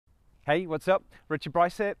Hey, what's up? Richard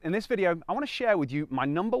Bryce here. In this video, I want to share with you my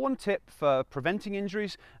 #1 tip for preventing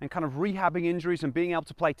injuries and kind of rehabbing injuries and being able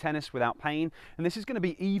to play tennis without pain. And this is going to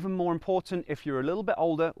be even more important if you're a little bit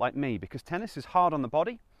older like me, because tennis is hard on the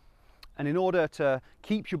body. And in order to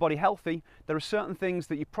keep your body healthy, there are certain things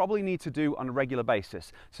that you probably need to do on a regular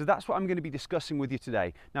basis. So that's what I'm going to be discussing with you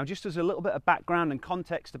today. Now, just as a little bit of background and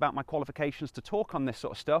context about my qualifications to talk on this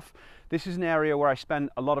sort of stuff, this is an area where I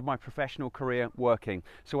spent a lot of my professional career working.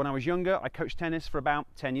 So when I was younger, I coached tennis for about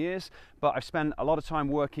 10 years, but I've spent a lot of time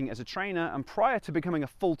working as a trainer. And prior to becoming a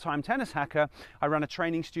full-time tennis hacker, I ran a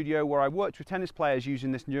training studio where I worked with tennis players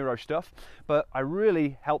using this NEURO stuff, but I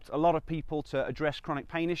really helped a lot of people to address chronic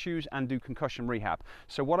pain issues and do concussion rehab.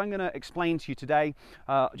 So what I'm going to explain to you today,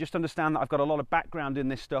 just understand that I've got a lot of background in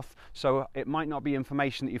this stuff, so it might not be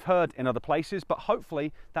information that you've heard in other places, but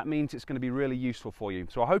hopefully that means it's going to be really useful for you.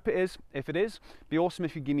 So I hope it is. If it is, it'd be awesome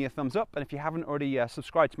if you give me a thumbs up. And if you haven't already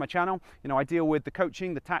subscribed to my channel, you know, I deal with the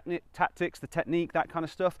coaching, the tactics, the technique, that kind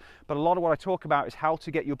of stuff. But a lot of what I talk about is how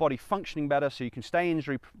to get your body functioning better so you can stay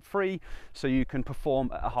injury free, so you can perform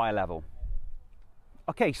at a higher level.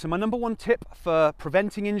 Okay, so my #1 tip for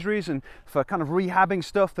preventing injuries and for kind of rehabbing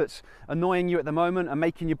stuff that's annoying you at the moment and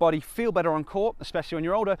making your body feel better on court, especially when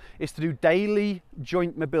you're older, is to do daily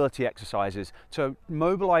joint mobility exercises, to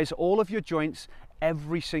mobilize all of your joints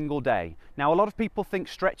every single day. Now, a lot of people think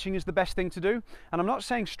stretching is the best thing to do, and I'm not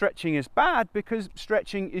saying stretching is bad, because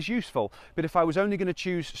stretching is useful. But if I was only going to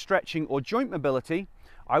choose stretching or joint mobility,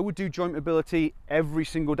 I would do joint mobility every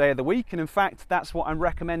single day of the week, and in fact that's what I'm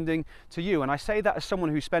recommending to you. And I say that as someone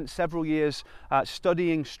who spent several years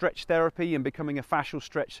studying stretch therapy and becoming a fascial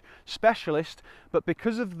stretch specialist. But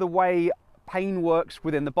because of the way pain works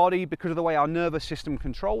within the body, because of the way our nervous system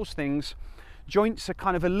controls things, joints are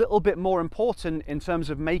kind of a little bit more important in terms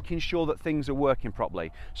of making sure that things are working properly.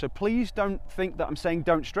 So please don't think that I'm saying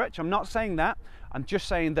don't stretch. I'm not saying that. I'm just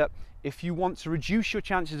saying that if you want to reduce your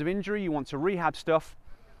chances of injury, you want to rehab stuff,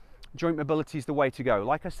 joint mobility is the way to go.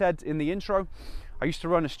 Like I said in the intro, I used to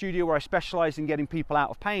run a studio where I specialized in getting people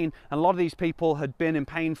out of pain, and a lot of these people had been in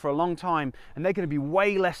pain for a long time, and they're going to be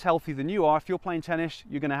way less healthy than you are. If you're playing tennis,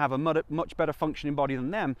 you're going to have a much better functioning body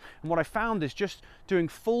than them. And what I found is just doing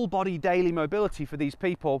full body daily mobility for these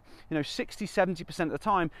people, you know, 60–70% of the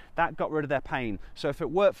time, that got rid of their pain. So if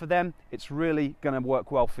it worked for them, it's really going to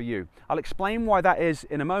work well for you. I'll explain why that is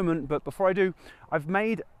in a moment, but before I do, I've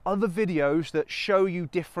made other videos that show you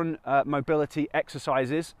different mobility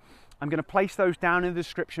exercises. I'm going to place those down in the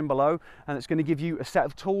description below, and it's going to give you a set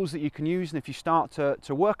of tools that you can use, and if you start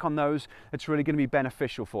to work on those, it's really going to be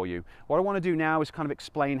beneficial for you. What I want to do now is kind of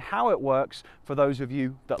explain how it works for those of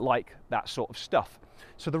you that like that sort of stuff.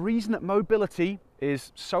 So the reason that mobility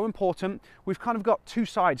is so important, we've kind of got two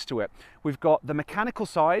sides to it. We've got the mechanical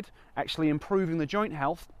side, actually improving the joint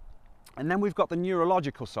health, and then we've got the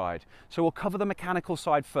neurological side. So we'll cover the mechanical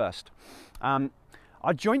side first.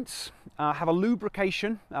 Our joints have a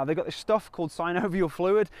lubrication. They've got this stuff called synovial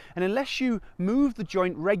fluid, and unless you move the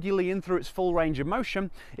joint regularly in through its full range of motion,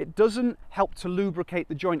 it doesn't help to lubricate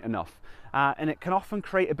the joint enough. And it can often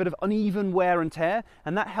create a bit of uneven wear and tear,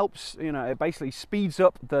 and that helps, you know, it basically speeds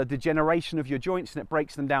up the degeneration of your joints and it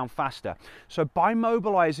breaks them down faster. So by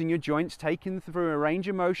mobilizing your joints, taking them through a range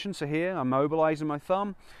of motion, so here I'm mobilizing my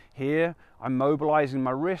thumb, here I'm mobilizing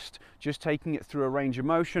my wrist, just taking it through a range of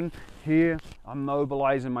motion, here I'm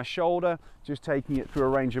mobilizing my shoulder, just taking it through a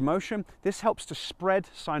range of motion. This helps to spread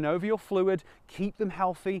synovial fluid, keep them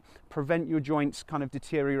healthy, prevent your joints kind of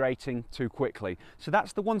deteriorating too quickly. So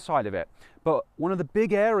that's the one side of it. But one of the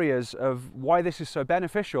big areas of why this is so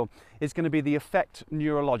beneficial is going to be the effect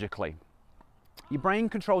neurologically. Your brain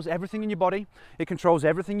controls everything in your body. It controls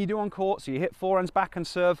everything you do on court. So you hit forehands, backhand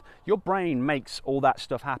serve. Your brain makes all that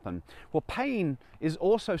stuff happen. Well, pain is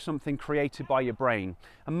also something created by your brain.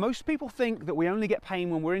 And most people think that we only get pain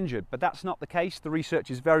when we're injured, but that's not the case. The research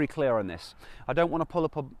is very clear on this. I don't want to pull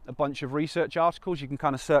up a bunch of research articles. You can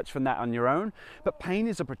kind of search for that on your own. But pain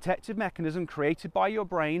is a protective mechanism created by your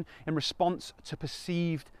brain in response to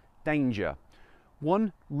perceived danger.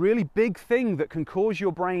 One really big thing that can cause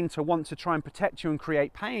your brain to want to try and protect you and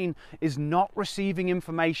create pain is not receiving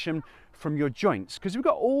information from your joints, because we've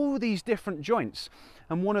got all these different joints.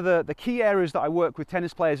 And one of the key areas that I work with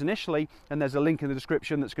tennis players initially, and there's a link in the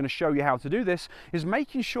description that's going to show you how to do this, is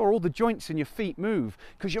making sure all the joints in your feet move.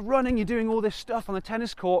 Because you're running, you're doing all this stuff on the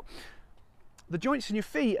tennis court, the joints in your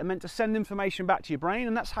feet are meant to send information back to your brain,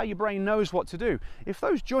 and that's how your brain knows what to do. If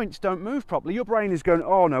those joints don't move properly, your brain is going,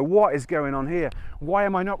 oh no, what is going on here? Why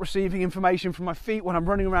am I not receiving information from my feet when I'm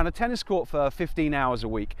running around a tennis court for 15 hours a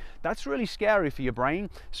week? That's really scary for your brain,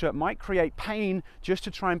 so it might create pain just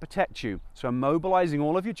to try and protect you. So mobilizing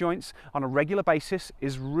all of your joints on a regular basis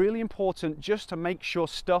is really important just to make sure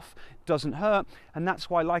stuff doesn't hurt. And that's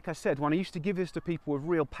why, like I said, when I used to give this to people with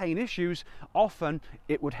real pain issues, often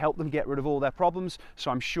it would help them get rid of all their problems.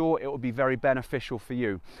 So I'm sure it would be very beneficial for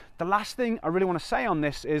you. The last thing I really want to say on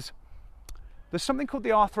this is there's something called the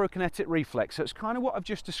arthrokinetic reflex. So it's kind of what I've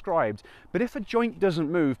just described. But if a joint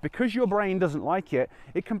doesn't move, because your brain doesn't like it,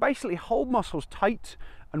 it can basically hold muscles tight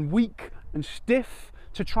and weak and stiff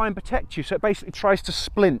to try and protect you. So it basically tries to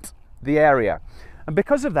splint the area. And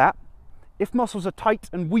because of that, if muscles are tight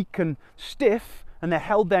and weak and stiff and they're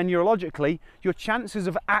held there neurologically, your chances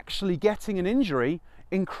of actually getting an injury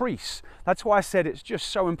increase. That's why I said it's just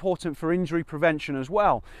so important for injury prevention as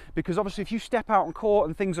well, because obviously if you step out on court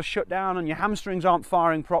and things are shut down and your hamstrings aren't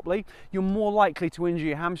firing properly, you're more likely to injure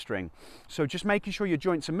your hamstring. So just making sure your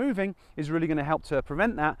joints are moving is really going to help to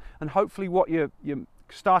prevent that, and hopefully what you're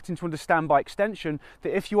starting to understand by extension,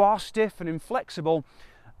 that if you are stiff and inflexible,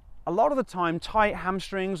 a lot of the time tight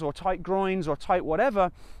hamstrings or tight groins or tight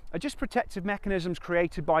whatever are just protective mechanisms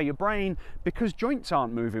created by your brain because joints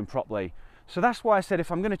aren't moving properly. So that's why I said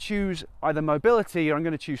if I'm going to choose either mobility or I'm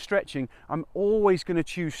going to choose stretching, I'm always going to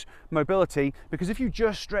choose mobility, because if you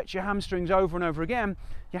just stretch your hamstrings over and over again,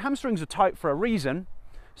 your hamstrings are tight for a reason,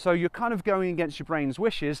 so you're kind of going against your brain's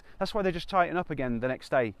wishes. That's why they just tighten up again the next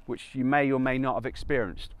day, which you may or may not have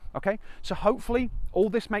experienced. Okay, so hopefully all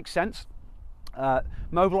this makes sense.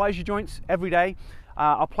 Mobilize your joints every day.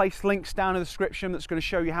 I'll place links down in the description that's going to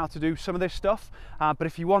show you how to do some of this stuff, but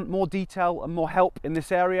if you want more detail and more help in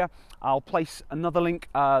this area, I'll place another link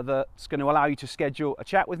that's going to allow you to schedule a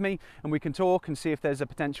chat with me, and we can talk and see if there's a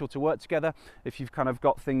potential to work together if you've kind of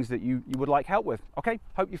got things that you would like help with. Okay,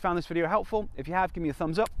 hope you found this video helpful. If you have, give me a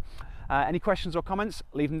thumbs up. Any questions or comments,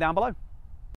 leave them down below.